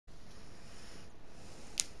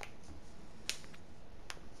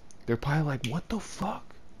They're probably like, what the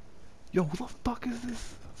fuck? Yo, who the fuck is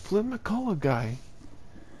this Flynn McCullough guy?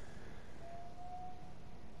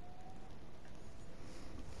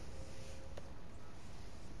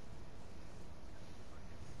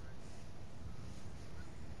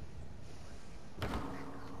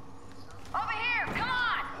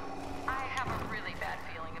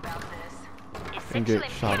 And get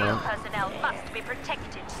shot at. Personnel must be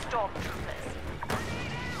protected, stormtroopers.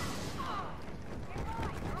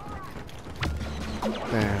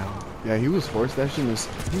 Damn. Yeah, he was force dashing. He was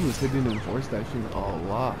hitting and force dashing a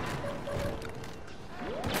lot.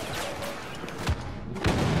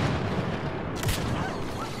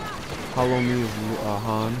 Follow me is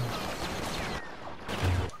Han.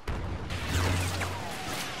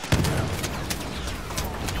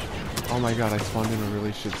 Oh my god, I spawned in a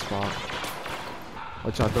really shit spot.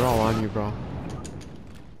 Watch out, they're all on you, bro.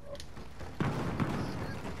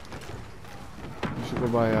 You should go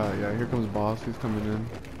by, yeah, here comes boss, he's coming in.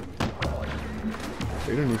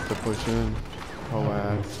 Vader needs to push in. Oh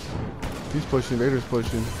ass. He's pushing, Vader's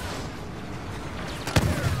pushing.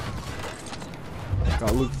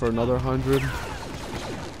 Got Luke for another 100.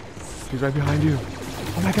 He's right behind you.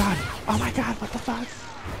 Oh my god! Oh my god, what the fuck?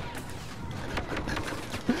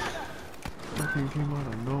 Fucking came out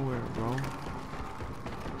of nowhere, bro.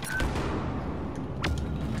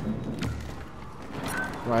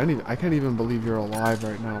 Bro, I can't even believe you're alive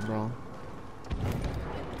right now, bro.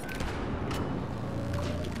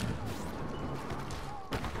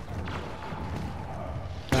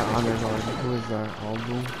 That honor guard, who is that?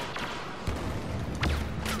 Albu?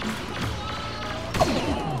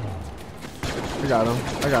 I got him.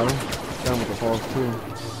 Got him with the falls too.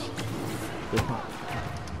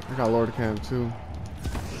 I got Lord Cam too.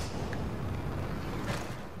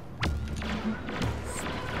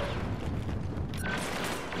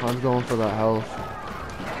 I'm going for that health.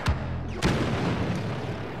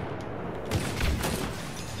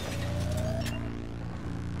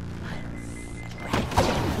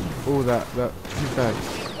 Oh, he's dead.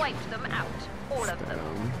 Wipe them out, all of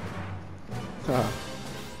them.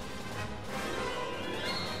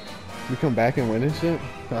 We come back and win and shit?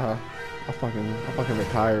 I'll fucking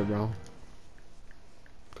retire, bro.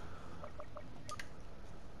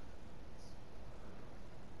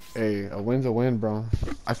 Hey, a win's a win, bro.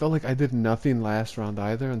 I felt like I did nothing last round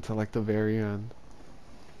either until like the very end.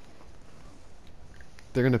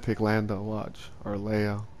 They're gonna pick Lando, watch. Or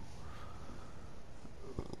Leia.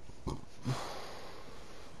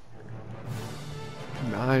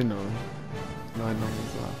 I know. I know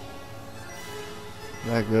it's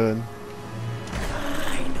that good. I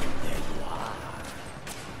know where you are.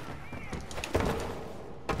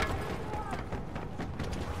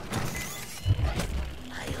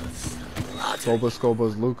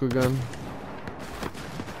 Scoba's Luke again.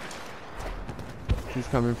 He's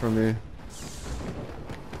coming for me.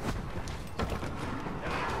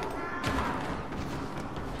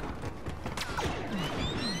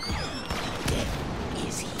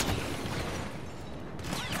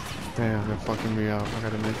 Damn, they're fucking me up. I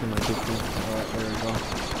gotta make him my 50. Alright, there we go.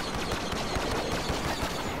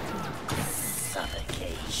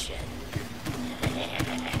 Suffocation.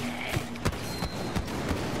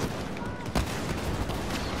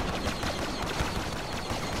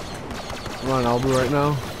 I'm on Albu right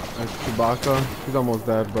now. That's Chewbacca. He's almost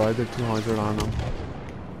dead, bro. I did 200 on him.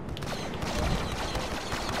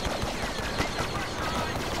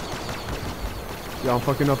 Yeah, I'm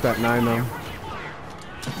fucking up that 9 now.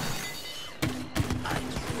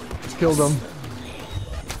 Killed him. I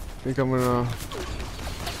think I'm gonna...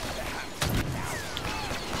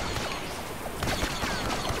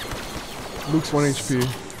 Luke's 1 HP.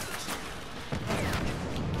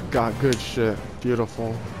 Got good shit.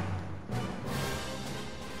 Beautiful.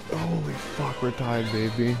 Holy fuck, we're tied,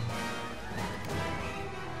 baby.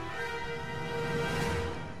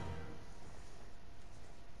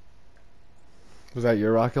 Was that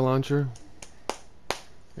your rocket launcher?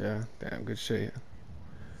 Yeah, damn, good shit.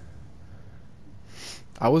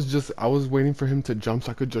 I was waiting for him to jump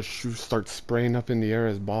so I could just shoot, start spraying up in the air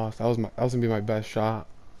as boss. That was gonna be my best shot.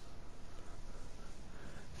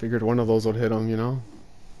 Figured one of those would hit him, you know?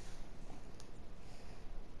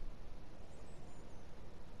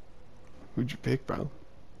 Who'd you pick, bro?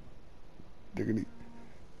 They're gonna...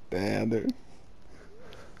 Damn, dude.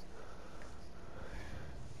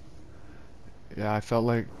 Yeah, I felt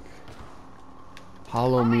like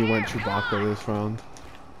Hollow Me went Chewbacca this round.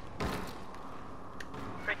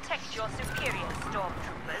 Protect your superiors,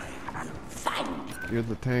 stormtroopers. Fine. You're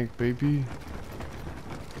the tank, baby.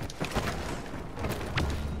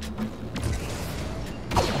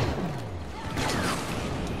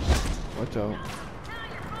 Watch out.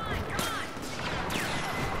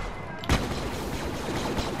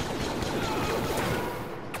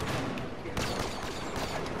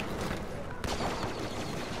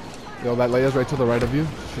 Yo, that Leia's right to the right of you.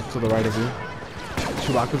 She's to the right of you.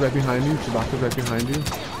 Chewbacca's right behind you. Chewbacca's right behind you.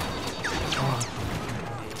 Oh.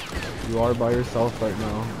 You are by yourself right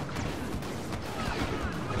now.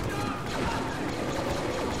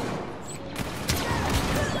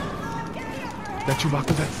 That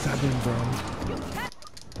Chewbacca's at 7, bro.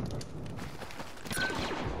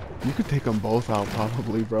 You could take them both out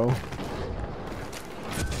probably, bro.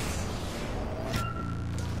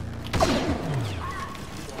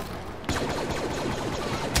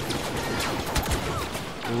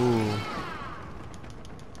 Ooh.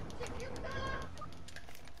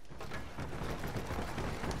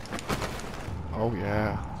 Oh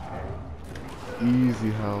yeah.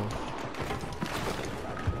 Easy health.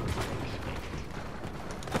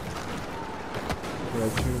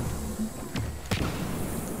 Red 2.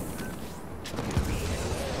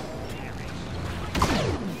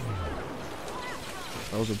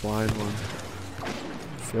 That was a blind one.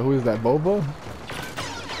 Yo, who is that, Boba?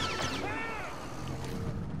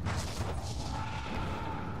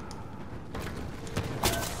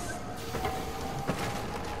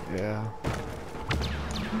 Yeah.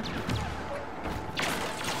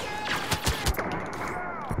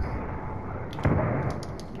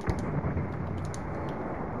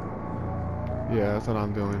 Yeah, that's what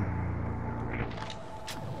I'm doing.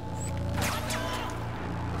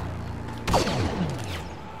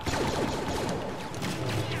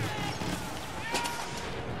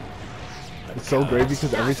 It's so great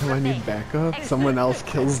because every time I need backup, someone else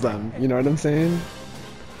kills them. You know what I'm saying?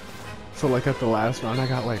 So like at the last round, I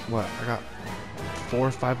got like, what? I got 4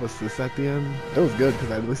 or 5 assists at the end. It was good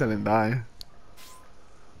because at least I didn't die.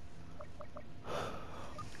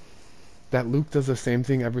 That Luke does the same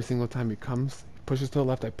thing every single time he comes. He pushes to the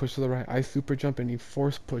left, I push to the right. I super jump and he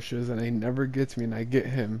force pushes and he never gets me and I get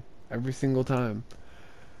him every single time.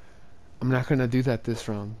 I'm not going to do that this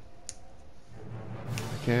round.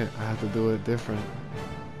 I can't. I have to do it different.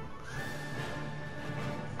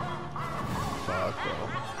 Fuck, bro.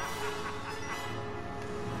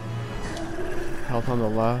 Health on the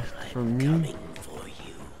left for me.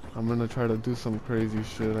 I'm gonna try to do some crazy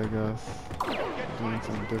shit, I guess. Doing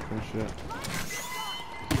some different shit.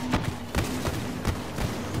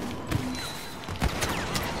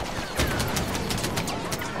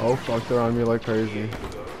 Oh fuck, they're on me like crazy.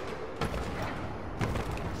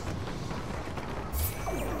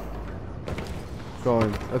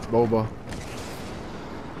 Going. That's Boba.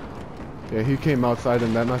 Yeah, he came outside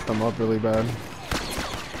and that messed him up really bad.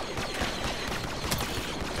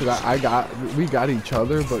 Cause we got each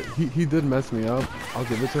other, but he did mess me up. I'll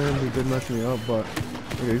give it to him, he did mess me up, but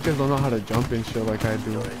okay, these guys don't know how to jump and shit like I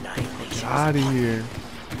do. Get out of here.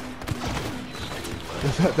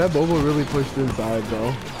 That Boba really pushed inside,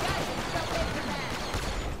 bro.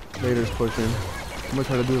 Vader's pushing. I'm gonna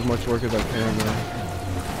try to do as much work as I can, man.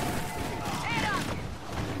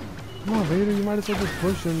 Come on, Vader, you might as well just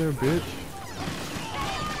push in there, bitch.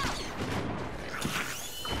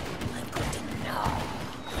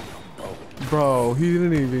 Bro, he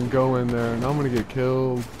didn't even go in there. Now I'm gonna get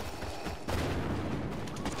killed.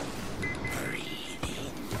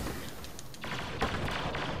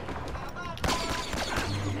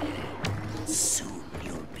 Soon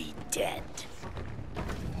you'll be dead.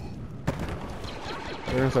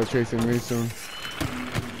 They're gonna start chasing me soon.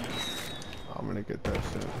 I'm gonna get that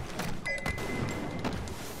shit.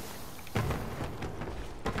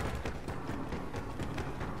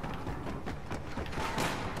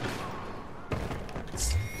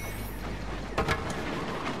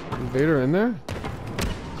 Is Vader in there?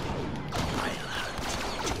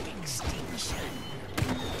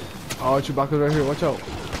 Oh, Chewbacca's right here. Watch out.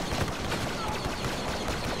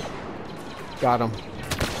 Got him.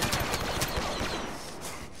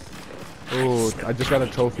 Oh, I just got a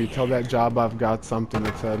trophy. Tell that job I've got something,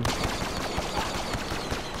 it said.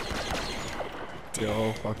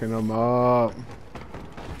 Yo, fucking him up.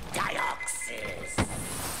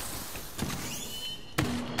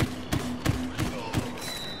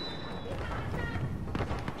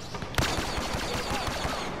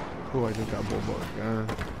 Oh, I just got Boba again.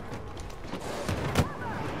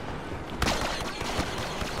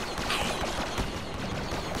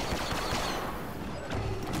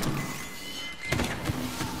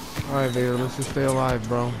 Alright, Vader, let's just stay alive,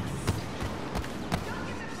 bro.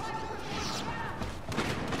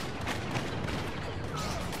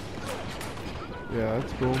 Yeah,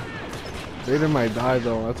 that's cool. Vader might die,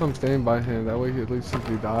 though. That's why I'm staying by him. That way, at least if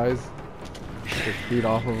he dies, I can feed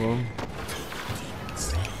off of him.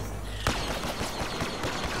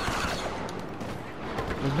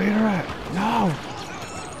 Where's Vader at? No!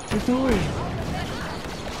 What are you doing?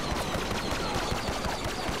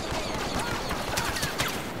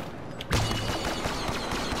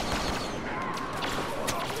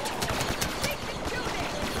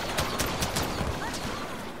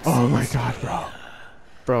 Oh my god, bro.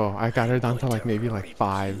 Bro, I got her down to like maybe like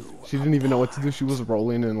 5. She didn't even know what to do. She was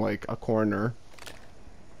rolling in like a corner.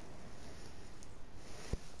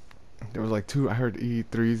 There was like 2, I heard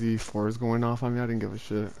E3s, E4s going off on me. I didn't give a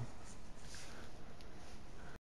shit.